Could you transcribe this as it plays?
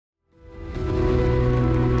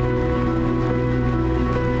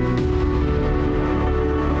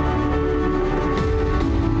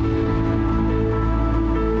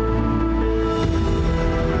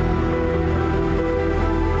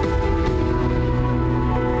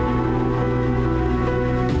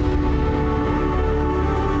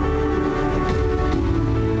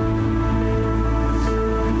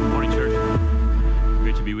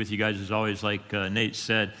guys, as always, like Nate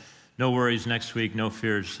said, no worries next week, no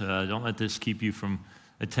fears. Don't let this keep you from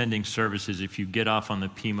attending services. If you get off on the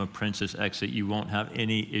Pima Princess exit, you won't have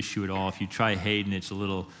any issue at all. If you try Hayden, it's a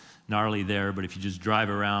little gnarly there, but if you just drive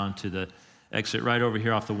around to the exit right over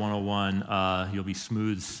here off the 101, you'll be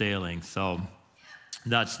smooth sailing. So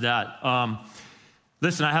that's that.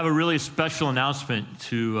 Listen, I have a really special announcement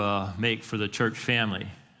to make for the church family.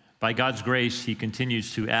 By God's grace, He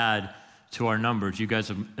continues to add to our numbers. You guys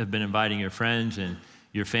have been inviting your friends and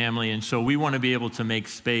your family, and so we want to be able to make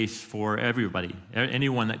space for everybody,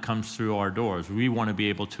 anyone that comes through our doors. We want to be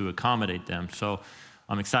able to accommodate them. So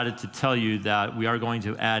I'm excited to tell you that we are going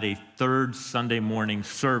to add a third Sunday morning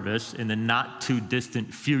service in the not too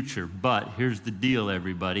distant future. But here's the deal,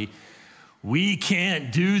 everybody. We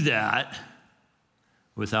can't do that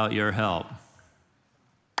without your help.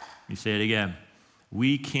 Let me say it again.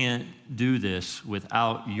 We can't do this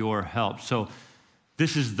without your help. So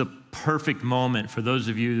this is the perfect moment for those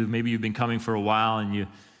of you who maybe you've been coming for a while and you've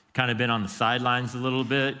kind of been on the sidelines a little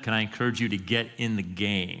bit. Can I encourage you to get in the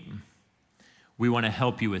game? We want to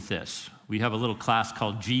help you with this. We have a little class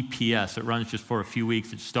called GPS. It runs just for a few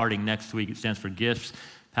weeks. It's starting next week. It stands for gifts,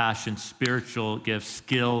 passions, spiritual gifts,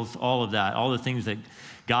 skills, all of that, all the things that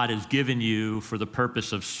God has given you for the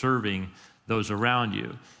purpose of serving those around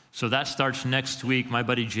you. So that starts next week. My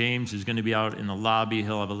buddy James is going to be out in the lobby.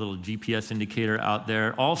 He'll have a little GPS indicator out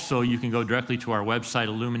there. Also, you can go directly to our website,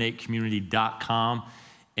 illuminatecommunity.com,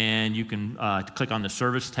 and you can click on the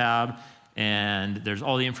service tab, and there's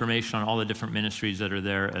all the information on all the different ministries that are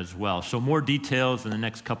there as well. So more details in the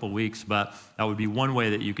next couple weeks, but that would be one way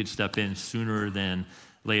that you could step in sooner than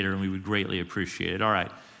later, and we would greatly appreciate it. All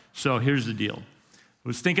right, so here's the deal. I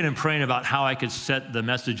was thinking and praying about how I could set the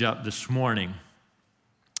message up this morning,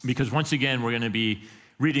 because once again, we're going to be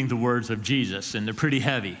reading the words of Jesus, and they're pretty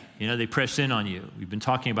heavy. You know, they press in on you. We've been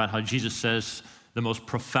talking about how Jesus says the most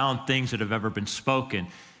profound things that have ever been spoken,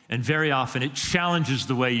 and very often it challenges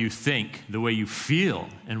the way you think, the way you feel,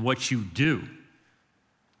 and what you do.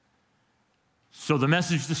 So the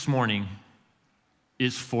message this morning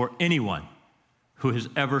is for anyone who has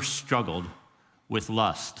ever struggled with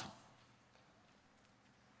lust.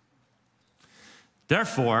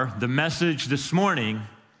 Therefore, the message this morning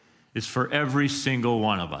is for every single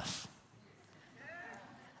one of us.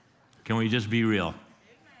 Can we just be real?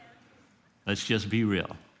 Let's just be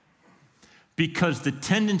real. Because the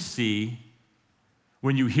tendency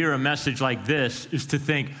when you hear a message like this is to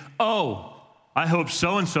think, oh, I hope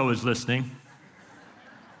so-and-so is listening.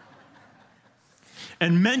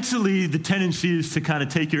 And mentally, the tendency is to kind of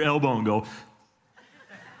take your elbow and go,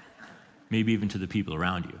 maybe even to the people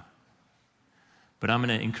around you. But I'm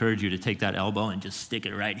going to encourage you to take that elbow and just stick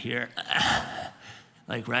it right here,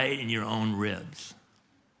 like right in your own ribs.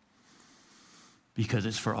 Because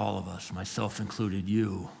it's for all of us, myself included,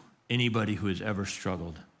 you, anybody who has ever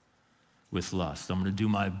struggled with lust. I'm going to do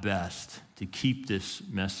my best to keep this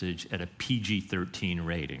message at a PG-13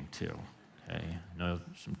 rating too, okay? I know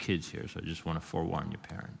some kids here, so I just want to forewarn you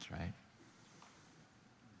parents, right?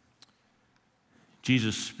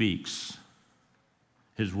 Jesus speaks.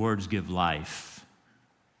 His words give life.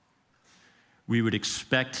 We would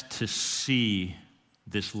expect to see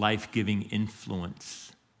this life-giving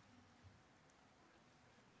influence,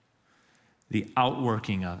 the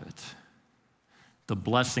outworking of it, the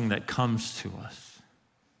blessing that comes to us,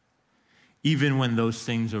 even when those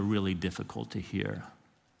things are really difficult to hear.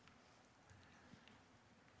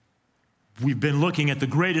 We've been looking at the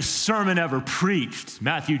greatest sermon ever preached,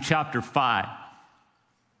 Matthew chapter 5, on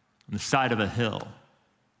the side of a hill.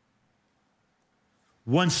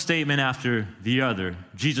 One statement after the other,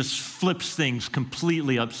 Jesus flips things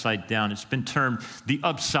completely upside down. It's been termed the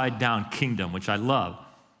upside down kingdom, which I love.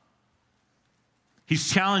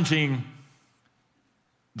 He's challenging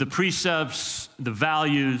the precepts, the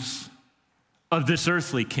values of this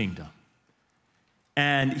earthly kingdom.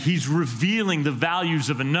 And he's revealing the values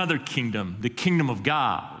of another kingdom, the kingdom of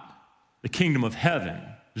God, the kingdom of heaven.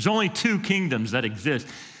 There's only two kingdoms that exist.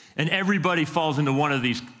 And everybody falls into one of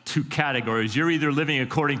these two categories. You're either living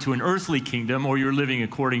according to an earthly kingdom or you're living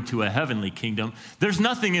according to a heavenly kingdom. There's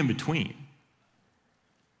nothing in between.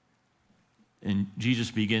 And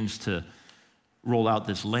Jesus begins to roll out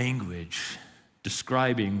this language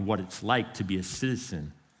describing what it's like to be a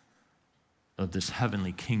citizen of this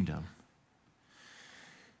heavenly kingdom.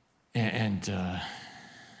 And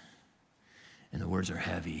the words are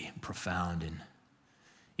heavy and profound and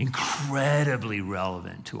incredibly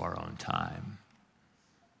relevant to our own time.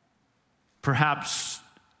 Perhaps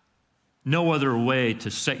no other way to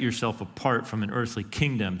set yourself apart from an earthly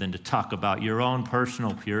kingdom than to talk about your own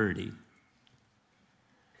personal purity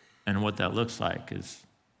And what that looks like is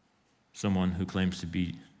someone who claims to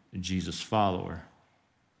be a Jesus follower.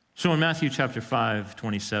 So in Matthew chapter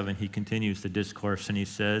 5:27, he continues the discourse and he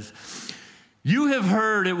says, "You have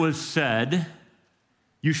heard it was said,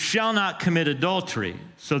 'You shall not commit adultery.'"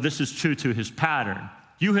 So this is true to his pattern.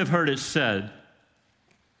 You have heard it said.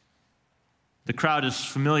 The crowd is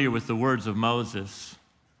familiar with the words of Moses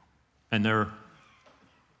and their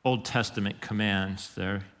Old Testament commands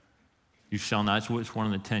there. You shall not, it's one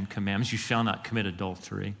of the 10 commandments. You shall not commit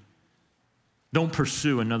adultery. Don't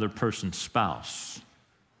pursue another person's spouse.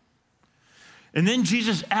 And then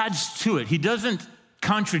Jesus adds to it. He doesn't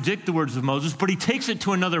contradict the words of Moses, but he takes it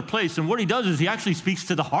to another place. And what he does is he actually speaks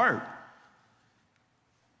to the heart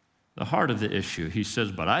of the issue. He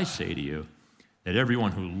says, "But I say to you that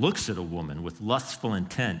everyone who looks at a woman with lustful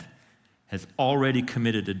intent has already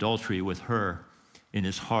committed adultery with her in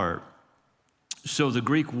his heart." So the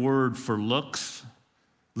Greek word for looks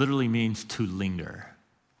literally means to linger.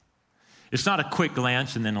 It's not a quick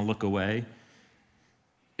glance and then a look away.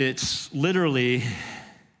 It's literally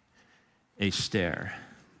a stare.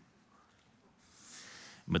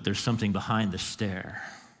 But there's something behind the stare.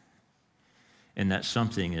 And that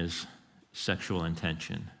something is sexual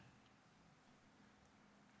intention.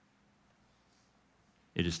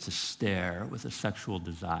 It is to stare with a sexual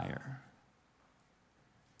desire.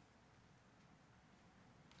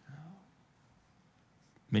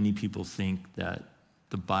 Many people think that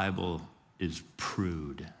the Bible is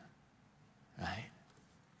prude, right?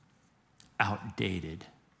 Outdated,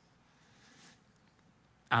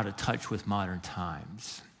 out of touch with modern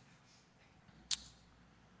times.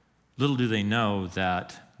 Little do they know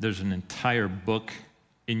that there's an entire book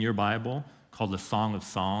in your Bible called the Song of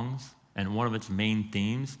Songs, and one of its main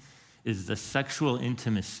themes is the sexual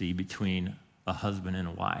intimacy between a husband and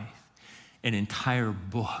a wife. An entire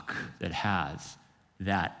book that has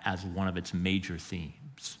that as one of its major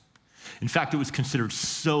themes. In fact, it was considered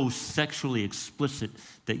so sexually explicit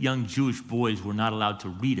that young Jewish boys were not allowed to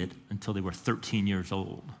read it until they were 13 years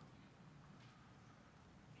old.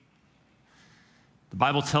 The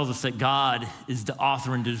Bible tells us that God is the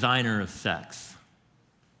author and designer of sex.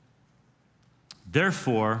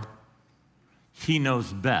 Therefore, he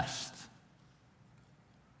knows best.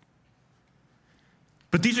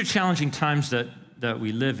 But these are challenging times that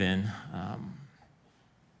we live in.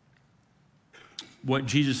 What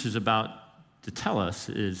Jesus is about to tell us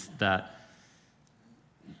is that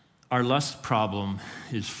our lust problem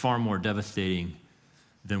is far more devastating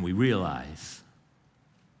than we realize.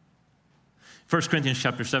 1 Corinthians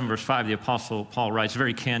chapter 7, verse 5, the Apostle Paul writes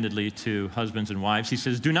very candidly to husbands and wives. He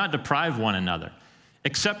says, "Do not deprive one another,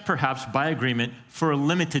 except perhaps by agreement for a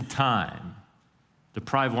limited time."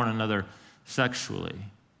 Deprive one another sexually,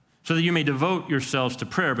 so that you may devote yourselves to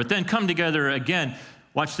prayer, but then come together again.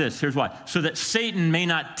 Watch this, here's why. So that Satan may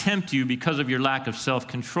not tempt you because of your lack of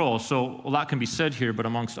self-control. So a lot can be said here, but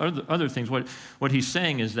amongst other things, what he's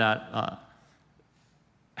saying is that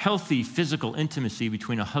healthy physical intimacy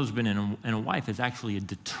between a husband and a wife is actually a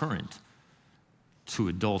deterrent to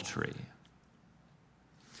adultery.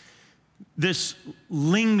 This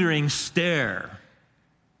lingering stare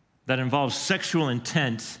that involves sexual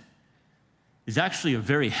intent is actually a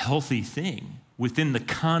very healthy thing within the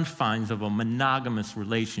confines of a monogamous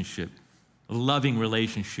relationship, a loving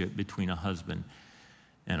relationship between a husband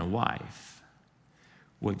and a wife.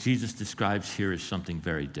 What Jesus describes here is something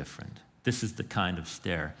very different. This is the kind of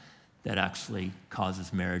stare that actually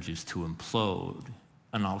causes marriages to implode.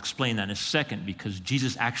 And I'll explain that in a second because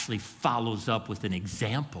Jesus actually follows up with an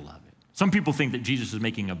example of it. Some people think that Jesus is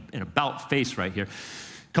making an about face right here.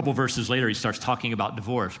 A couple verses later, he starts talking about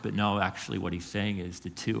divorce, but no, actually what he's saying is the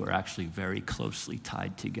two are actually very closely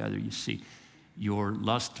tied together. You see, your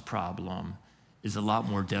lust problem is a lot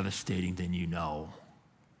more devastating than you know.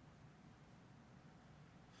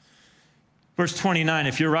 Verse 29,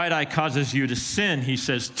 if your right eye causes you to sin, he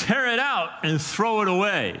says, tear it out and throw it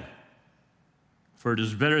away. For it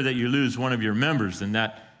is better that you lose one of your members than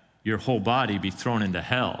that your whole body be thrown into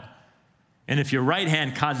hell. And if your right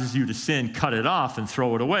hand causes you to sin, cut it off and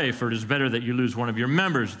throw it away, for it is better that you lose one of your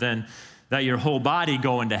members than that your whole body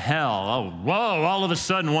go into hell. Oh, whoa, all of a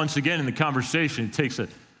sudden, once again in the conversation, it takes a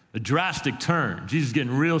drastic turn. Jesus is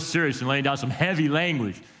getting real serious and laying down some heavy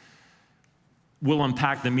language. We'll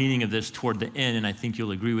unpack the meaning of this toward the end, and I think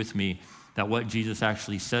you'll agree with me that what Jesus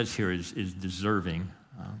actually says here is deserving.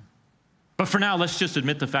 But for now, let's just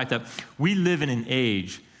admit the fact that we live in an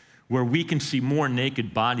age where we can see more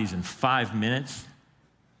naked bodies in 5 minutes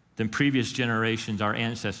than previous generations, our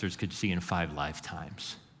ancestors, could see in 5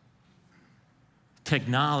 lifetimes.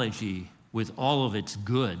 Technology, with all of its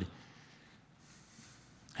good,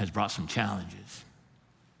 has brought some challenges.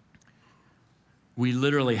 We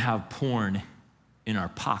literally have porn in our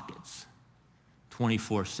pockets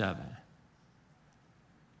 24/7.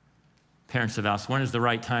 Parents have asked, when is the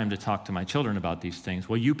right time to talk to my children about these things?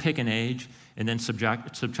 Well, you pick an age and then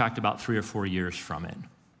subtract about 3 or 4 years from it.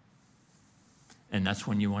 And that's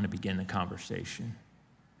when you want to begin the conversation.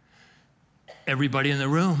 Everybody in the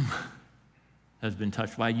room has been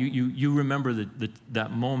touched by it. You remember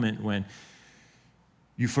that moment when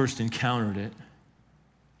you first encountered it.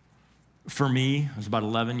 For me, I was about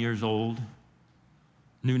 11 years old.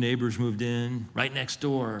 New neighbors moved in right next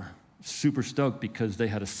door. Super stoked because they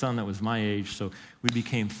had a son that was my age, so we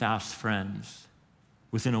became fast friends.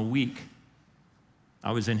 Within a week,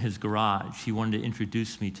 I was in his garage. He wanted to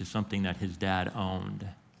introduce me to something that his dad owned.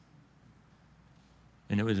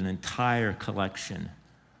 And it was an entire collection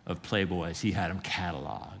of Playboys. He had them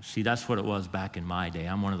cataloged. See, that's what it was back in my day.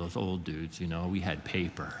 I'm one of those old dudes, we had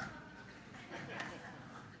paper.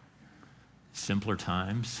 Simpler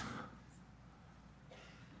times.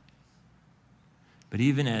 But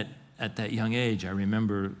even at that young age, I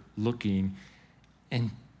remember looking,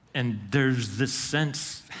 and there's this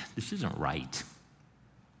sense, this isn't right.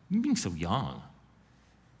 I'm being so young.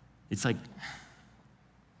 It's like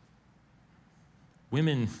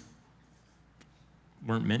women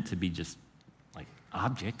weren't meant to be just like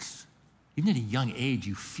objects. Even at a young age,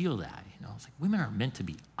 you feel that. It's like women aren't meant to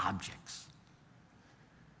be objects.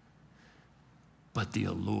 But the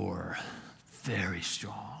allure, very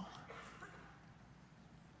strong.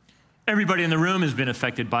 Everybody in the room has been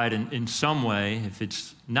affected by it in some way. If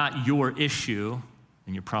it's not your issue,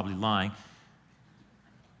 and you're probably lying,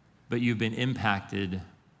 but you've been impacted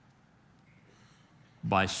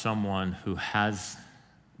by someone who has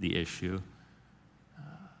the issue.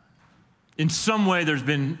 In some way, there's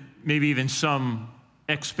been maybe even some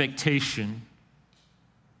expectation.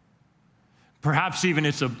 Perhaps even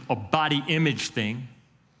it's a body image thing.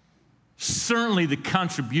 Certainly the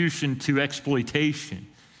contribution to exploitation.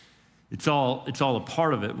 It's all a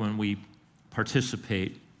part of it when we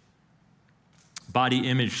participate. Body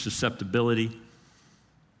image susceptibility,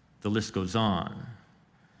 the list goes on.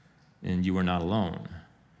 And you are not alone.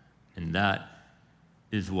 And that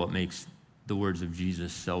is what makes the words of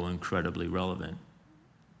Jesus so incredibly relevant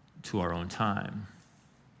to our own time.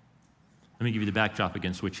 Let me give you the backdrop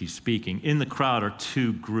against which he's speaking. In the crowd are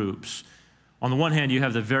two groups. On the one hand, you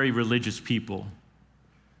have the very religious people.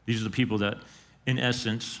 These are the people that, in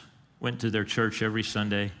essence, went to their church every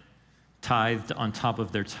Sunday, tithed on top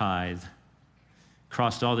of their tithe,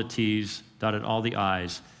 crossed all the T's, dotted all the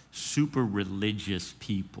I's, super religious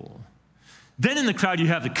people. Then in the crowd, you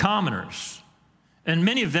have the commoners, and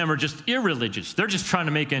many of them are just irreligious. They're just trying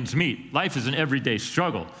to make ends meet. Life is an everyday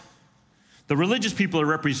struggle. The religious people are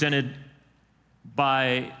represented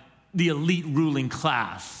by the elite ruling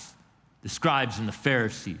class, the scribes and the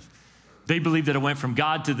Pharisees. They believed that it went from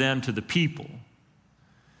God to them to the people.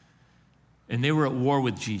 And they were at war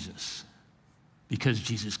with Jesus because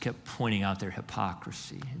Jesus kept pointing out their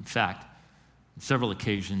hypocrisy. In fact, on several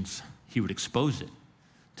occasions, he would expose it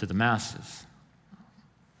to the masses.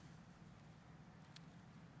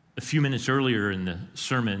 A few minutes earlier in the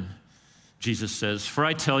sermon, Jesus says, "For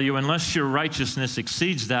I tell you, unless your righteousness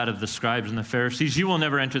exceeds that of the scribes and the Pharisees, you will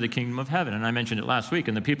never enter the kingdom of heaven." And I mentioned it last week,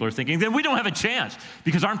 and the people are thinking, then we don't have a chance,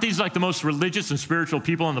 because aren't these like the most religious and spiritual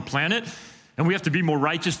people on the planet? And we have to be more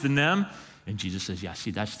righteous than them? And Jesus says, yeah, see,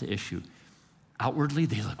 that's the issue. Outwardly,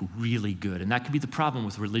 they look really good. And that could be the problem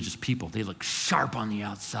with religious people. They look sharp on the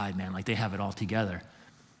outside, man, like they have it all together.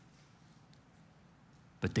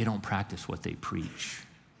 But they don't practice what they preach.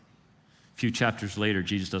 A few chapters later,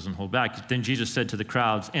 Jesus doesn't hold back. Then Jesus said to the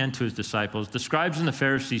crowds and to his disciples, "The scribes and the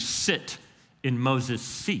Pharisees sit in Moses'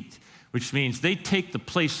 seat," which means they take the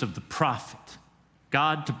place of the prophet,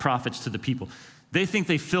 God to prophets to the people. They think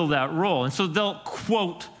they fill that role. And so they'll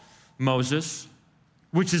quote Moses,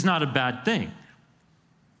 which is not a bad thing.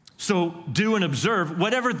 So do and observe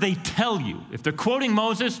whatever they tell you. If they're quoting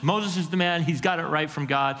Moses, Moses is the man. He's got it right from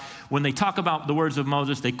God. When they talk about the words of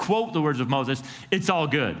Moses, they quote the words of Moses. It's all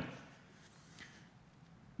good.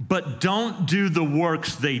 But don't do the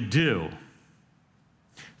works they do.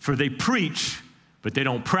 For they preach, but they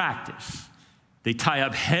don't practice. They tie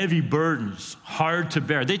up heavy burdens, hard to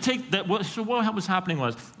bear. They take that. So what was happening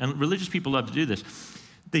was, and religious people love to do this,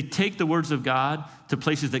 they take the words of God to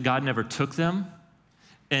places that God never took them,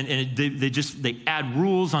 and they add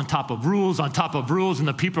rules on top of rules on top of rules, and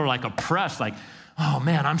the people are like oppressed, like, oh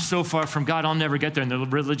man, I'm so far from God, I'll never get there. And the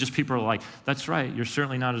religious people are like, that's right, you're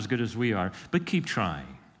certainly not as good as we are, but keep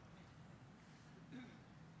trying.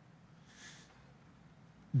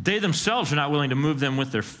 They themselves are not willing to move them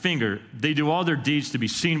with their finger. They do all their deeds to be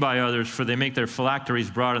seen by others, for they make their phylacteries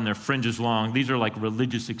broad and their fringes long. These are like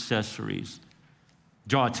religious accessories.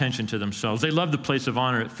 Draw attention to themselves. They love the place of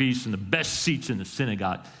honor at feasts and the best seats in the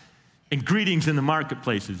synagogue and greetings in the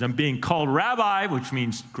marketplaces and being called rabbi, which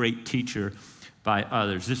means great teacher, by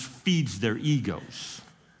others. This feeds their egos.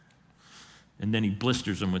 And then he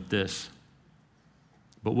blisters them with this.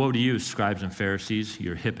 But woe to you, scribes and Pharisees,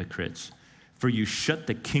 you're hypocrites, for you shut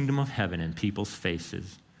the kingdom of heaven in people's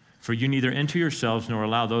faces. For you neither enter yourselves nor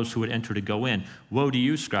allow those who would enter to go in. Woe to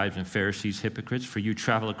you, scribes and Pharisees, hypocrites, for you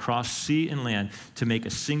travel across sea and land to make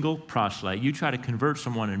a single proselyte. You try to convert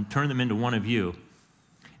someone and turn them into one of you.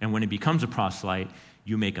 And when he becomes a proselyte,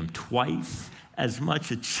 you make him twice as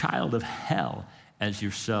much a child of hell as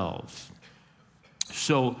yourselves.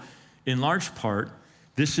 So, in large part,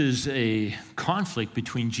 this is a conflict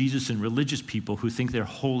between Jesus and religious people who think they're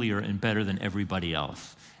holier and better than everybody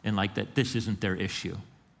else, and like that this isn't their issue.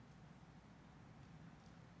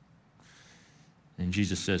 And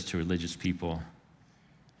Jesus says to religious people,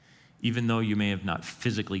 even though you may have not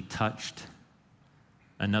physically touched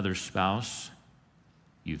another spouse,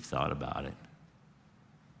 you've thought about it.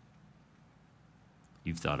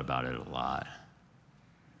 You've thought about it a lot.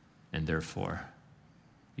 And therefore,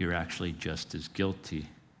 you're actually just as guilty.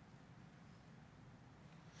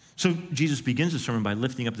 So Jesus begins the sermon by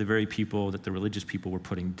lifting up the very people that the religious people were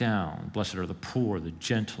putting down. Blessed are the poor, the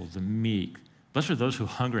gentle, the meek. Blessed are those who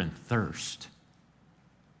hunger and thirst.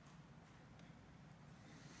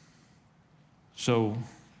 So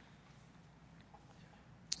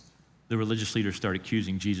the religious leaders start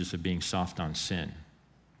accusing Jesus of being soft on sin.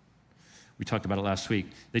 We talked about it last week.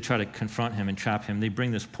 They try to confront him and trap him. They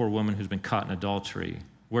bring this poor woman who's been caught in adultery.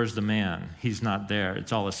 Where's the man? He's not there.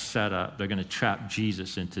 It's all a setup. They're going to trap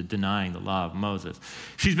Jesus into denying the law of Moses.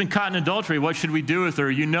 She's been caught in adultery. What should we do with her?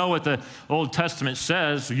 You know what the Old Testament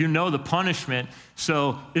says. You know the punishment.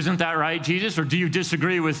 So isn't that right, Jesus? Or do you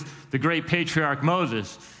disagree with the great patriarch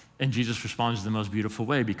Moses? And Jesus responds in the most beautiful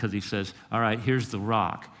way because he says, all right, here's the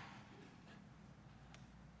rock.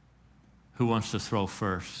 Who wants to throw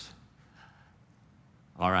first?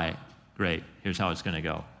 All right, great. Here's how it's going to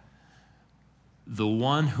go. The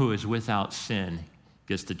one who is without sin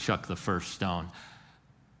gets to chuck the first stone.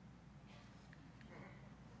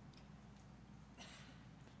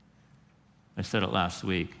 I said it last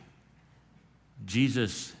week.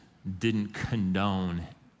 Jesus didn't condone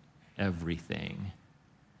everything.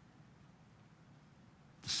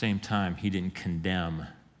 At the same time, he didn't condemn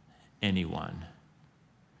anyone.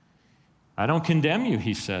 I don't condemn you,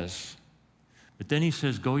 he says. But then he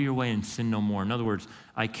says, go your way and sin no more. In other words,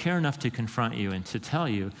 I care enough to confront you and to tell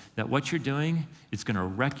you that what you're doing is going to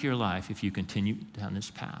wreck your life if you continue down this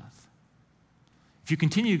path. If you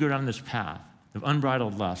continue to go down this path of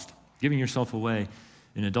unbridled lust, giving yourself away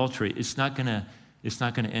in adultery, it's not going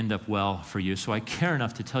to end up well for you. So I care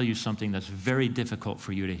enough to tell you something that's very difficult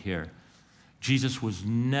for you to hear. Jesus was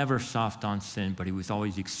never soft on sin, but he was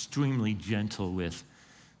always extremely gentle with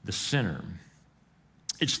the sinner.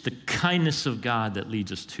 It's the kindness of God that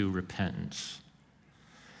leads us to repentance.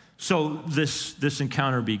 So this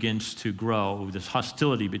encounter begins to grow, this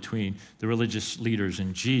hostility between the religious leaders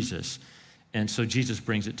and Jesus. And so Jesus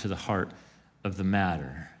brings it to the heart of the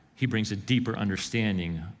matter. He brings a deeper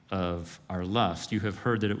understanding of our lust. You have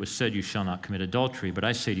heard that it was said, you shall not commit adultery. But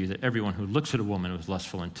I say to you that everyone who looks at a woman with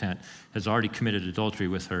lustful intent has already committed adultery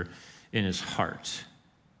with her in his heart.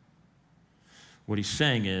 What he's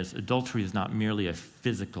saying is adultery is not merely a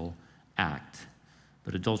physical act,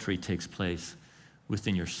 but adultery takes place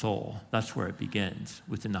within your soul. That's where it begins,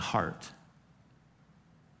 within the heart.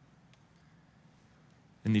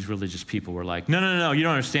 And these religious people were like, no, you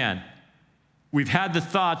don't understand. We've had the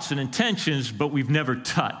thoughts and intentions, but we've never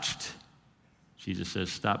touched. Jesus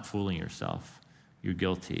says, stop fooling yourself. You're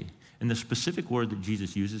guilty. And the specific word that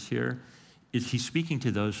Jesus uses here is he's speaking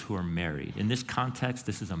to those who are married. In this context,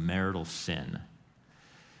 this is a marital sin.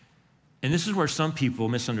 And this is where some people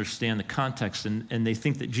misunderstand the context and they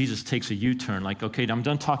think that Jesus takes a U-turn, like, okay, I'm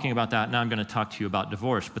done talking about that, now I'm going to talk to you about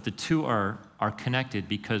divorce. But the two are connected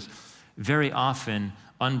because very often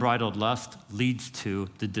unbridled lust leads to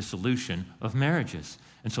the dissolution of marriages.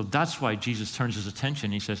 And so that's why Jesus turns his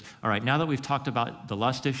attention. He says, all right, now that we've talked about the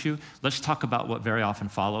lust issue, let's talk about what very often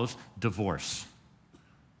follows, divorce.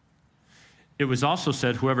 It was also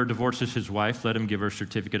said, whoever divorces his wife, let him give her a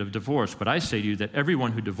certificate of divorce. But I say to you that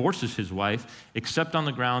everyone who divorces his wife, except on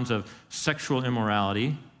the grounds of sexual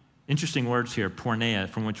immorality, interesting words here, porneia,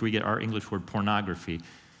 from which we get our English word pornography.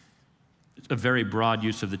 a very broad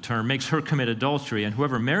use of the term, makes her commit adultery, and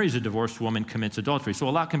whoever marries a divorced woman commits adultery. So a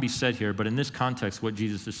lot can be said here, but in this context, what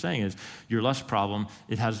Jesus is saying is your lust problem,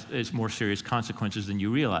 it's more serious consequences than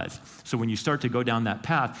you realize. So when you start to go down that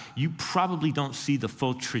path, you probably don't see the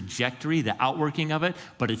full trajectory, the outworking of it,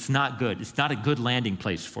 but it's not good. It's not a good landing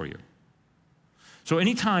place for you. So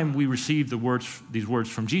anytime we receive these words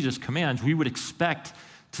from Jesus, commands, we would expect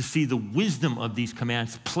to see the wisdom of these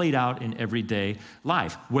commands played out in everyday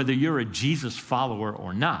life, whether you're a Jesus follower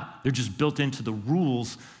or not. They're just built into the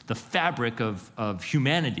rules, the fabric of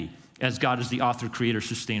humanity, as God is the author, creator,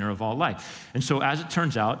 sustainer of all life. And so as it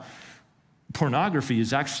turns out, pornography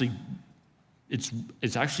is actually,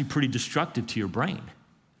 it's actually pretty destructive to your brain.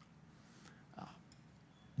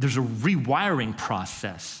 There's a rewiring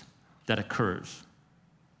process that occurs.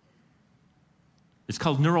 It's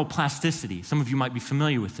called neuroplasticity. Some of you might be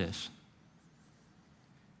familiar with this.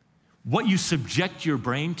 What you subject your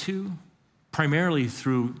brain to, primarily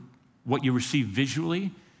through what you receive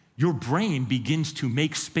visually, your brain begins to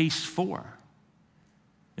make space for.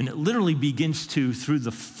 And it literally begins to, through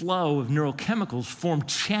the flow of neurochemicals, form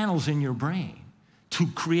channels in your brain to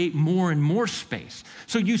create more and more space.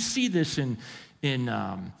 So you see this in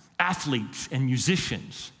athletes and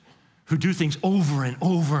musicians who do things over and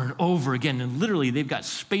over and over again. And literally, they've got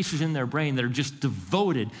spaces in their brain that are just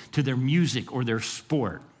devoted to their music or their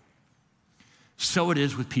sport. So it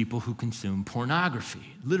is with people who consume pornography,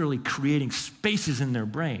 literally creating spaces in their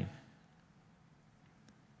brain.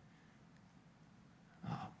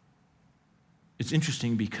 It's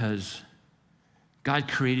interesting because God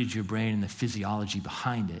created your brain and the physiology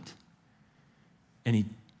behind it, and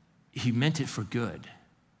he meant it for good.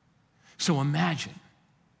 So imagine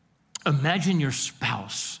your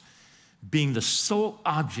spouse being the sole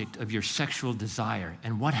object of your sexual desire.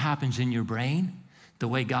 And what happens in your brain, the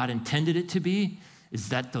way God intended it to be, is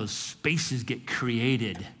that those spaces get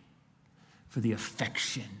created for the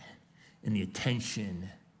affection and the attention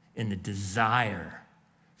and the desire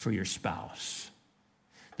for your spouse.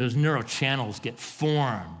 Those neural channels get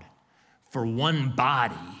formed for one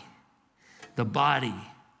body, the body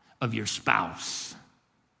of your spouse.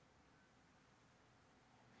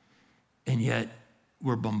 And yet,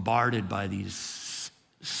 we're bombarded by these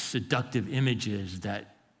seductive images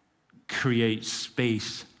that create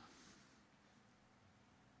space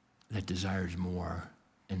that desires more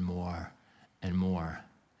and more and more.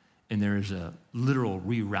 And there is a literal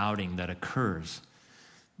rerouting that occurs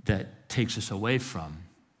that takes us away from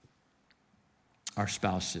our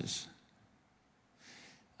spouses.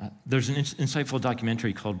 There's an insightful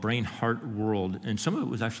documentary called Brain Heart World, and some of it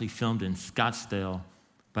was actually filmed in Scottsdale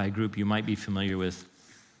by a group you might be familiar with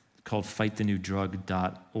called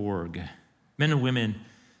FightTheNewDrug.org. Men and women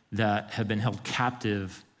that have been held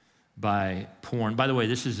captive by porn. By the way,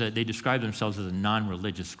 they describe themselves as a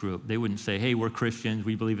non-religious group. They wouldn't say, hey, we're Christians,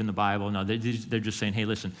 we believe in the Bible. No, they're just saying, hey,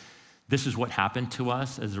 listen, this is what happened to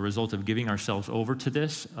us as a result of giving ourselves over to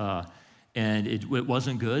this, and it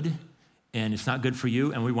wasn't good, and it's not good for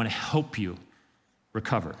you, and we want to help you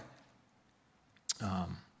recover.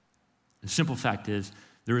 The simple fact is,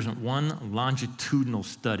 there isn't one longitudinal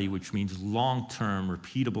study, which means long-term,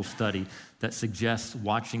 repeatable study, that suggests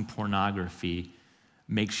watching pornography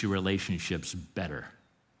makes your relationships better.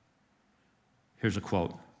 Here's a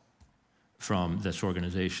quote from this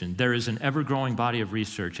organization. There is an ever-growing body of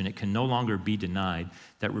research, and it can no longer be denied,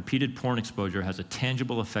 that repeated porn exposure has a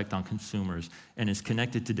tangible effect on consumers and is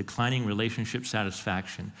connected to declining relationship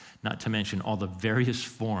satisfaction, not to mention all the various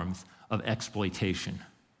forms of exploitation.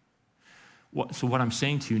 So what I'm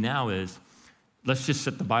saying to you now is, let's just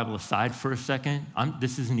set the Bible aside for a second.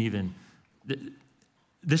 This isn't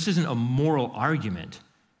a moral argument.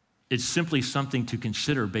 It's simply something to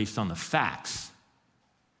consider based on the facts.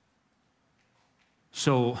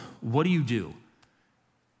 So what do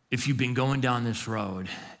if you've been going down this road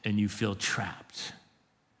and you feel trapped?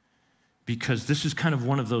 Because this is kind of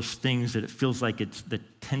one of those things that it feels like the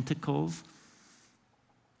tentacles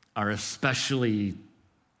are especially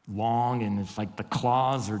long, and it's like the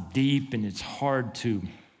claws are deep, and it's hard to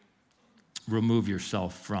remove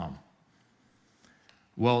yourself from.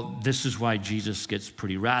 Well, this is why Jesus gets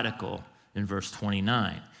pretty radical in verse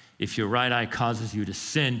 29. If your right eye causes you to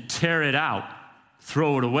sin, tear it out,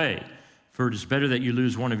 throw it away. For it is better that you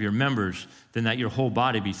lose one of your members than that your whole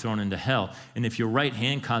body be thrown into hell. And if your right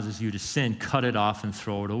hand causes you to sin, cut it off and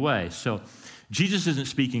throw it away. So Jesus isn't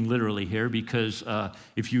speaking literally here, because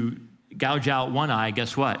if you gouge out one eye,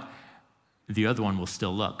 guess what? The other one will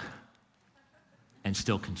still look and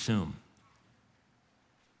still consume.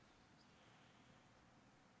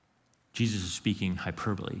 Jesus is speaking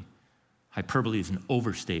hyperbole. Hyperbole is an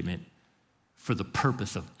overstatement for the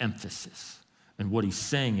purpose of emphasis. And what he's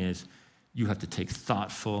saying is you have to take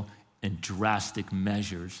thoughtful and drastic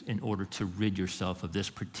measures in order to rid yourself of this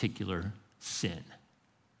particular sin.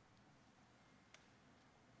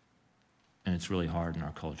 And it's really hard in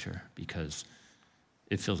our culture because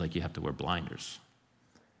it feels like you have to wear blinders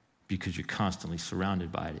because you're constantly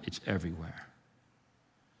surrounded by it. It's everywhere,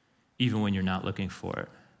 even when you're not looking for it.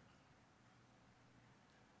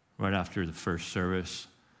 Right after the first service,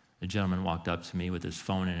 a gentleman walked up to me with his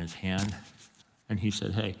phone in his hand, and he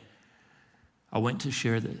said, hey, I went to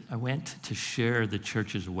share the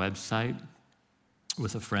church's website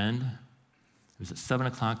with a friend. It was at 7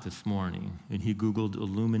 o'clock this morning, and he Googled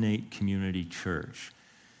Illuminate Community Church.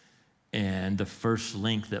 And the first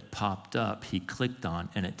link that popped up, he clicked on,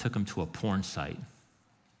 and it took him to a porn site.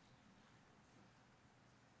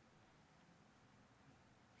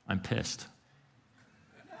 I'm pissed.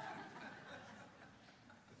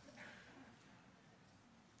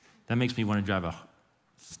 That makes me want to drive a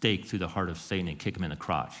stake through the heart of Satan and kick him in the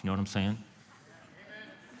crotch. You know what I'm saying?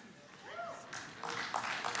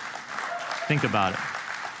 Think about it.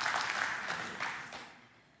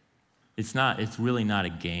 It's really not a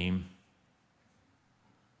game.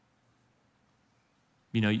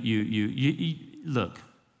 You know, you look,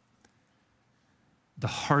 the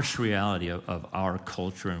harsh reality of our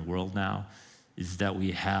culture and world now is that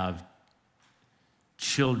we have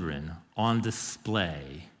children on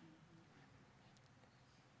display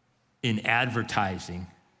in advertising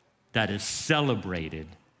that is celebrated,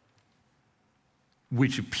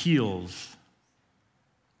 which appeals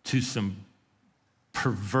to some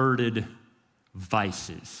perverted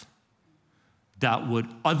vices that would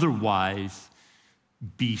otherwise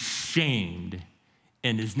be shamed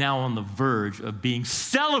and is now on the verge of being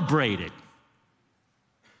celebrated.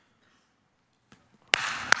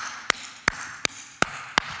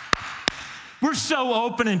 We're so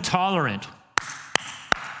open and tolerant.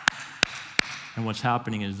 And what's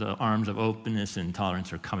happening is the arms of openness and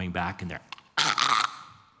tolerance are coming back, and they're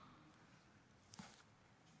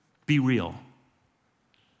be real.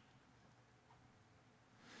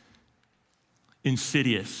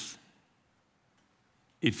 Insidious.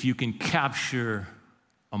 If you can capture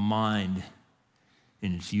a mind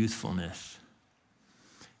in its youthfulness,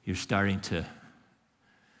 you're starting to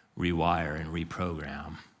rewire and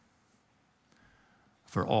reprogram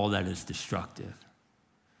for all that is destructive.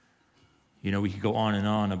 You know, we could go on and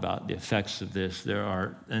on about the effects of this. There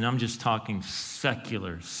are, and I'm just talking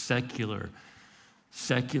secular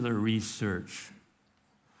research.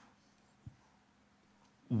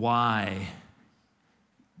 Why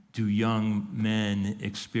do young men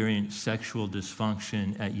experience sexual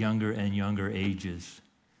dysfunction at younger and younger ages?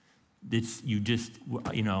 It's just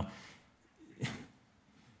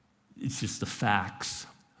the facts.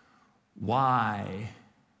 Why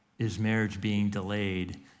is marriage being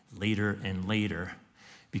delayed later and later?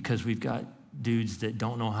 Because we've got dudes that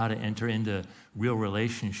don't know how to enter into real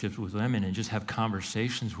relationships with women and just have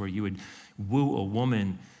conversations where you would woo a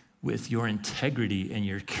woman with your integrity and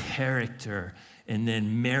your character and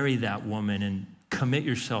then marry that woman and commit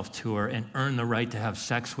yourself to her and earn the right to have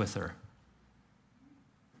sex with her.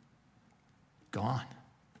 Gone.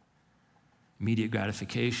 Immediate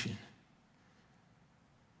gratification.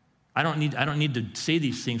 I don't need to say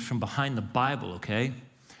these things from behind the Bible, okay?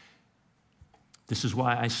 This is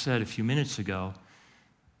why I said a few minutes ago,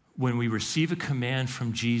 when we receive a command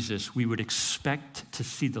from Jesus, we would expect to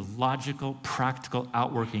see the logical, practical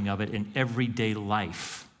outworking of it in everyday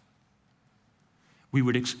life.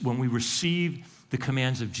 When we receive the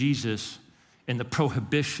commands of Jesus and the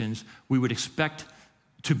prohibitions, we would expect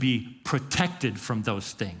to be protected from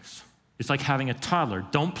those things. It's like having a toddler.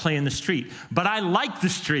 Don't play in the street. But I like the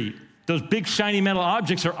street. Those big shiny metal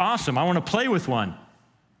objects are awesome. I want to play with one.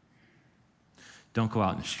 Don't go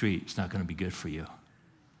out in the street. It's not going to be good for you.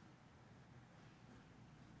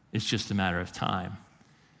 It's just a matter of time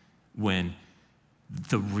when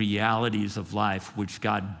the realities of life, which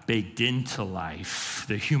God baked into life,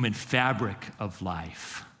 the human fabric of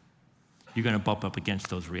life, you're going to bump up against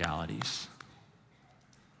those realities.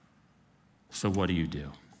 So what do?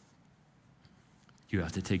 You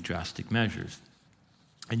have to take drastic measures,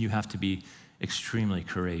 and you have to be extremely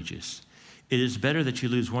courageous. It is better that you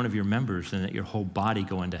lose one of your members than that your whole body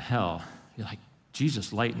go into hell. You're like,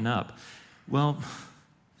 Jesus, lighten up. Well,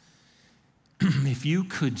 if you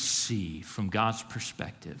could see from God's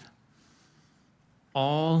perspective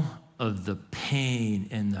all of the pain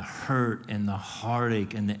and the hurt and the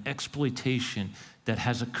heartache and the exploitation that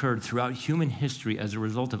has occurred throughout human history as a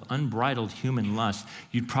result of unbridled human lust,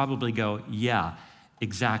 you'd probably go, yeah,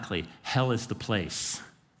 exactly. Hell is the place.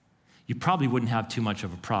 You probably wouldn't have too much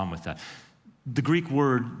of a problem with that. The Greek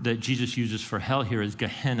word that Jesus uses for hell here is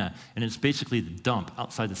Gehenna, and it's basically the dump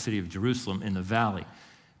outside the city of Jerusalem in the valley.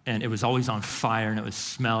 And it was always on fire, and it was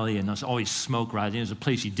smelly, and there was always smoke rising. It was a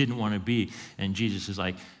place you didn't want to be. And Jesus is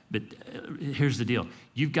like, but here's the deal.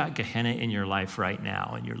 You've got Gehenna in your life right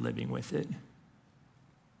now, and you're living with it.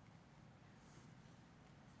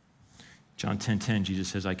 John 10:10, Jesus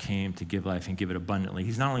says, I came to give life and give it abundantly.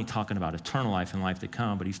 He's not only talking about eternal life and life to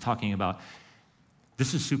come, but he's talking about,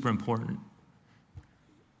 this is super important.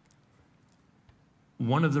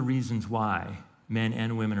 One of the reasons why men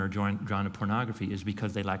and women are drawn to pornography is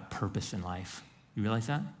because they lack purpose in life. You realize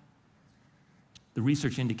that? The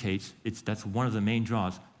research indicates that's one of the main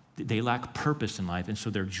draws. They lack purpose in life, and so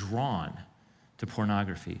they're drawn to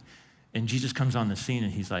pornography. And Jesus comes on the scene,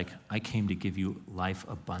 and he's like, I came to give you life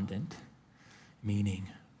abundant, meaning,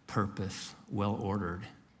 purpose, well-ordered.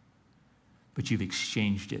 But you've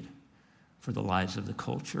exchanged it for the lies of the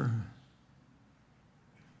culture.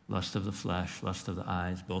 Lust of the flesh, lust of the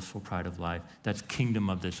eyes, boastful pride of life. That's kingdom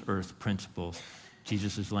of this earth principles.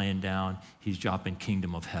 Jesus is laying down, he's dropping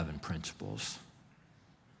kingdom of heaven principles.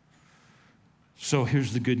 So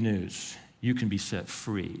here's the good news. You can be set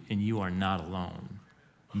free, and you are not alone.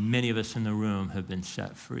 Many of us in the room have been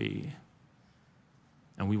set free,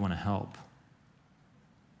 and we want to help.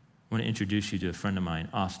 I want to introduce you to a friend of mine,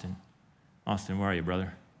 Austin. Austin, where are you,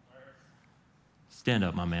 brother? Stand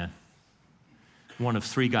up, my man. One of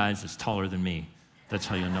 3 guys that's taller than me. That's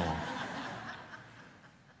how you'll know him.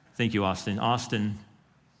 Thank you, Austin. Austin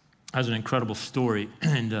has an incredible story,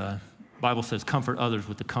 and the Bible says, comfort others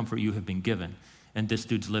with the comfort you have been given. And this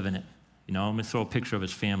dude's living it. You know, I'm going to throw a picture of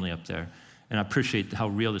his family up there. And I appreciate how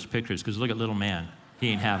real this picture is, because look at little man. He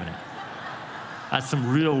ain't having it. That's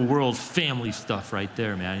some real world family stuff right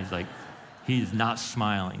there, man. He's like, he's not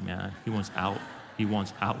smiling, man. He wants out. He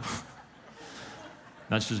wants out.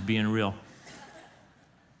 That's just being real.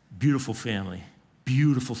 Beautiful family,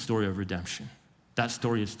 beautiful story of redemption. That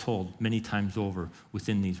story is told many times over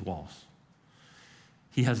within these walls.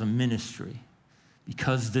 He has a ministry.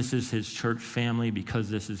 Because this is his church family, because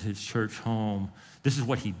this is his church home, this is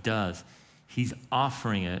what he does. He's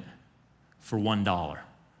offering it for $1,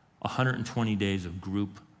 120 days of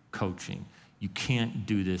group coaching. You can't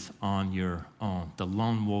do this on your own. The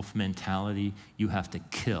lone wolf mentality, you have to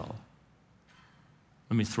kill.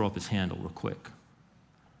 Let me throw up his handle real quick.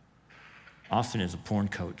 Austin is a porn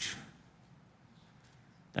coach.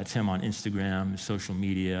 That's him on Instagram, social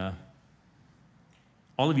media.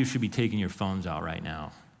 All of you should be taking your phones out right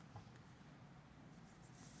now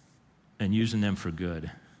and using them for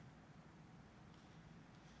good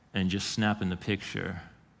and just snapping the picture.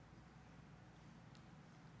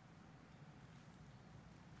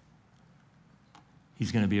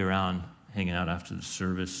 He's going to be around hanging out after the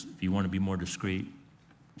service. If you want to be more discreet,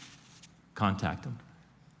 contact him.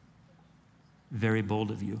 Very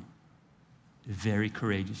bold of you, very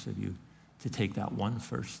courageous of you to take that one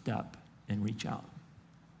first step and reach out.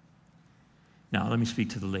 Now, let me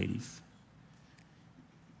speak to the ladies.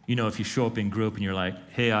 You know, if you show up in group and you're like,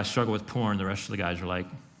 hey, I struggle with porn, the rest of the guys are like,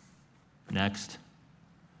 next.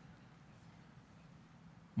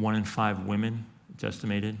 1 in 5 women, it's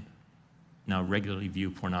estimated, now regularly view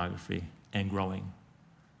pornography and growing.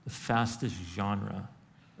 The fastest genre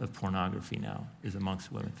of pornography now is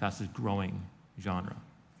amongst women. Fastest growing genre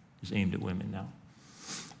is aimed at women now,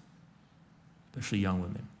 especially young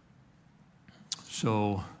women.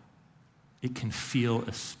 So it can feel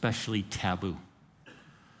especially taboo.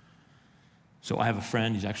 So I have a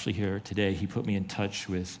friend, he's actually here today. He put me in touch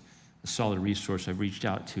with a solid resource I've reached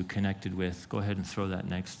out to, connected with. Go ahead and throw that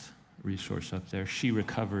next resource up there,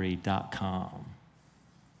 sherecovery.com.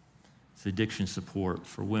 It's addiction support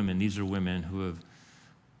for women. These are women who have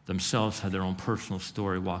themselves had their own personal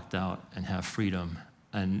story, walked out and have freedom,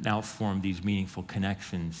 and now form these meaningful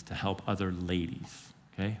connections to help other ladies,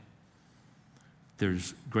 okay?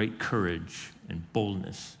 There's great courage and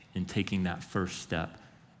boldness in taking that first step,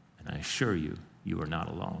 and I assure you, you are not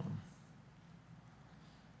alone.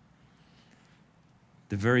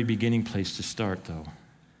 The very beginning place to start, though,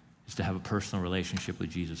 is to have a personal relationship with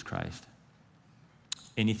Jesus Christ.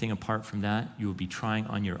 Anything apart from that, you will be trying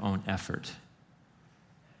on your own effort.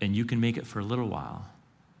 And you can make it for a little while,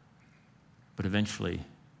 but eventually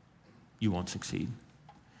you won't succeed.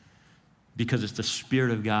 Because it's the Spirit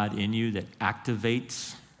of God in you that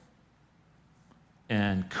activates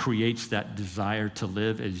and creates that desire to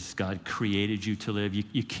live as God created you to live.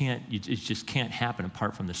 It just can't happen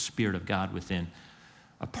apart from the Spirit of God within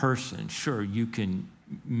a person. Sure, you can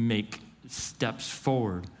make steps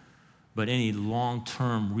forward, but any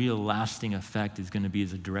long-term, real lasting effect is going to be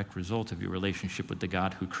as a direct result of your relationship with the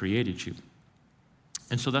God who created you.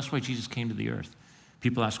 And so that's why Jesus came to the earth.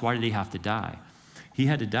 People ask, why did he have to die? He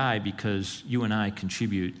had to die because you and I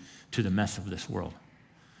contribute to the mess of this world.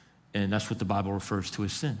 And that's what the Bible refers to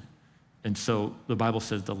as sin. And so the Bible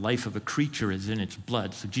says the life of a creature is in its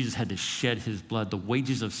blood. So Jesus had to shed his blood. The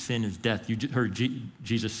wages of sin is death. You heard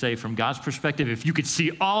Jesus say, from God's perspective, if you could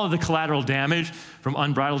see all of the collateral damage from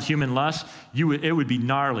unbridled human lust, it would be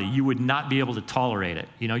gnarly. You would not be able to tolerate it.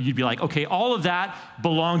 You'd be like, okay, all of that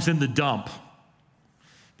belongs in the dump.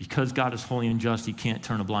 Because God is holy and just, he can't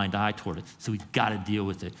turn a blind eye toward it. So we've got to deal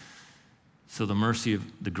with it. So the mercy of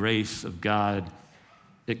the grace of God,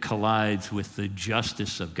 it collides with the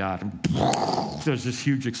justice of God. And there's this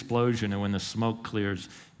huge explosion, and when the smoke clears,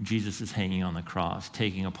 Jesus is hanging on the cross,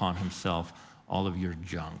 taking upon himself all of your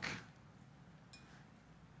junk.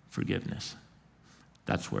 Forgiveness.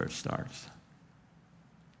 That's where it starts.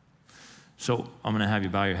 So I'm going to have you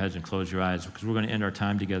bow your heads and close your eyes, because we're going to end our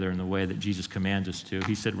time together in the way that Jesus commands us to.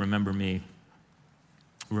 He said, remember me.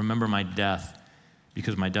 Remember my death,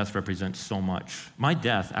 because my death represents so much. My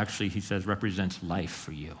death, actually, he says, represents life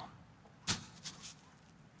for you.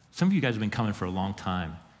 Some of you guys have been coming for a long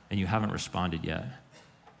time, and you haven't responded yet.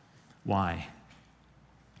 Why?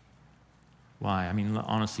 Why? I mean,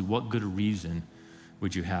 honestly, what good reason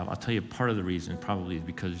would you have? I'll tell you, part of the reason probably is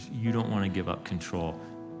because you don't want to give up control.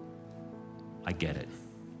 I get it.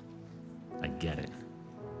 I get it.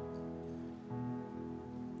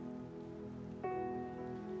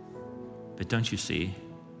 But don't you see,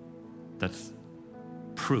 that's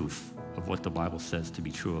proof of what the Bible says to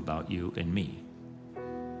be true about you and me.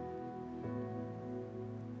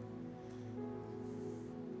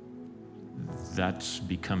 That's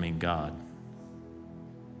becoming God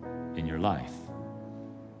in your life.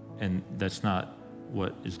 And that's not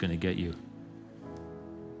what is going to get you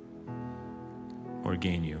or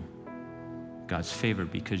gain you God's favor,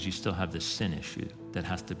 because you still have this sin issue that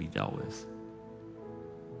has to be dealt with.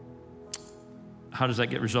 How does that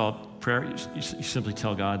get resolved? Prayer, you simply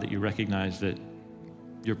tell God that you recognize that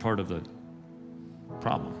you're part of the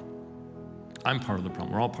problem. I'm part of the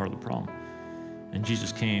problem. We're all part of the problem. And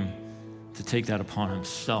Jesus came to take that upon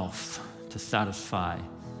himself to satisfy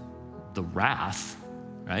the wrath,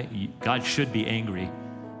 right? God should be angry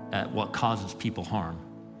at what causes people harm.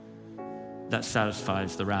 That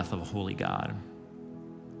satisfies the wrath of a holy God.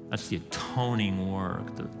 That's the atoning work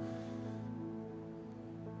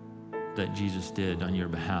that Jesus did on your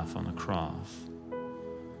behalf on the cross.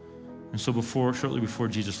 And so shortly before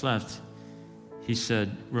Jesus left, he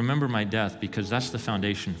said, remember my death, because that's the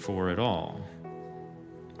foundation for it all.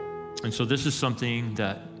 And so this is something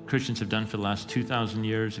that Christians have done for the last 2,000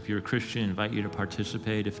 years. If you're a Christian, I invite you to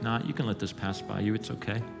participate. If not, you can let this pass by you. It's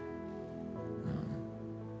okay.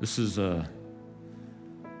 This is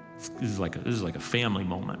like a family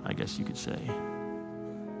moment, I guess you could say.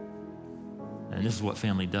 And this is what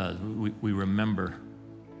family does. We remember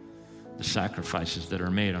the sacrifices that are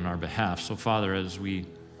made on our behalf. So, Father, as we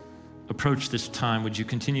approach this time, would you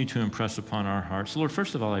continue to impress upon our hearts? Lord,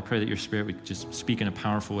 first of all, I pray that your Spirit would just speak in a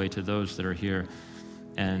powerful way to those that are here.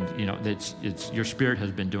 And, it's your Spirit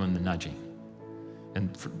has been doing the nudging.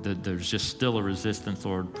 And there's just still a resistance,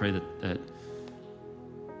 Lord. Pray that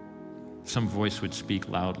some voice would speak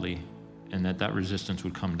loudly and that resistance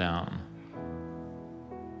would come down.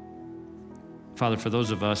 Father, for those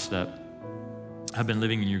of us that have been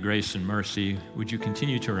living in your grace and mercy, would you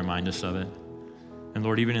continue to remind us of it? And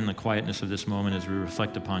Lord, even in the quietness of this moment, as we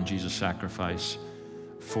reflect upon Jesus' sacrifice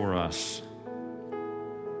for us,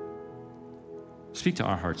 speak to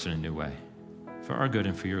our hearts in a new way. For our good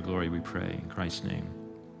and for your glory, we pray. In Christ's name,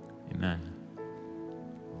 amen.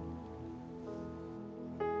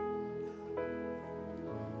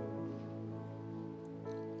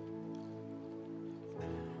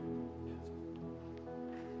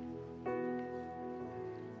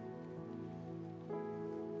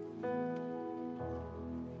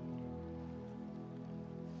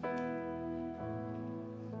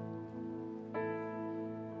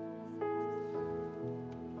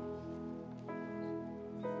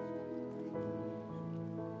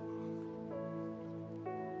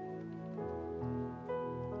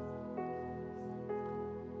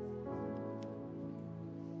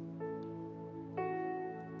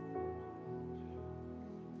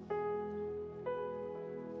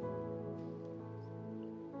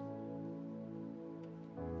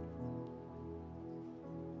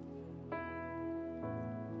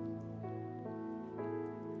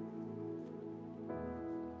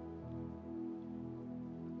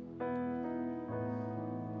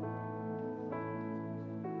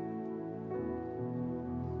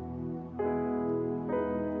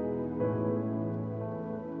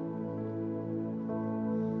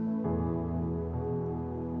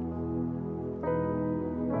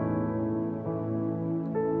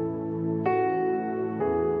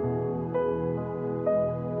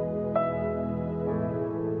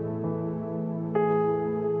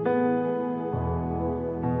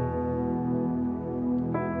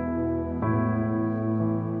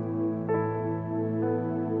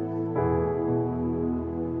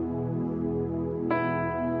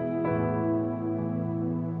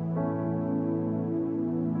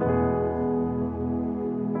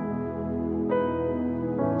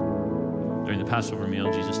 Passover meal,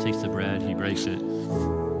 Jesus takes the bread, he breaks it,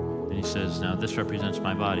 and he says, now this represents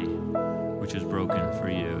my body, which is broken for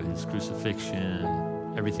you. His crucifixion,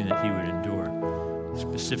 everything that he would endure,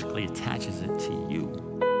 specifically attaches it to you.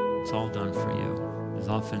 It's all done for you. As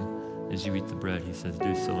often as you eat the bread, he says,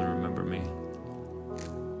 do so and remember me.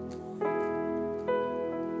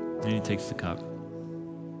 And he takes the cup,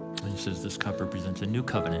 and he says, this cup represents a new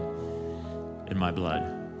covenant in my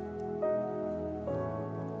blood.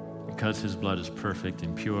 Because his blood is perfect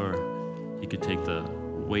and pure, he could take the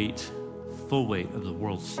full weight of the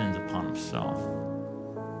world's sins upon himself.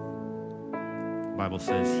 The Bible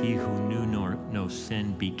says, he who knew no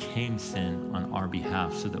sin became sin on our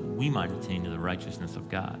behalf so that we might attain to the righteousness of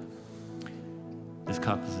God. This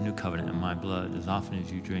cup is a new covenant in my blood. As often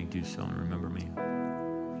as you drink, do so and remember me.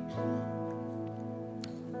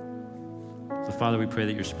 So, Father, we pray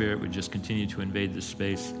that your Spirit would just continue to invade this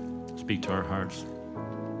space, speak to our hearts.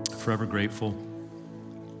 Forever grateful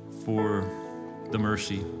for the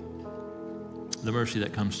mercy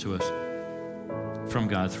that comes to us from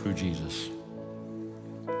God through Jesus.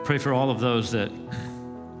 Pray for all of those that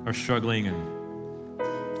are struggling, and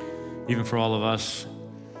even for all of us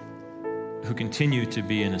who continue to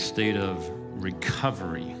be in a state of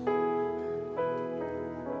recovery.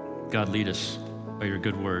 God, lead us by your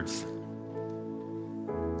good words.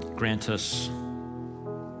 Grant us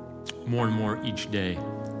more and more each day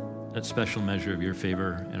that special measure of your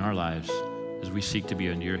favor in our lives as we seek to be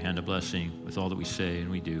under your hand of blessing with all that we say and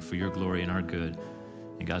we do for your glory and our good.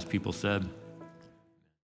 And God's people said,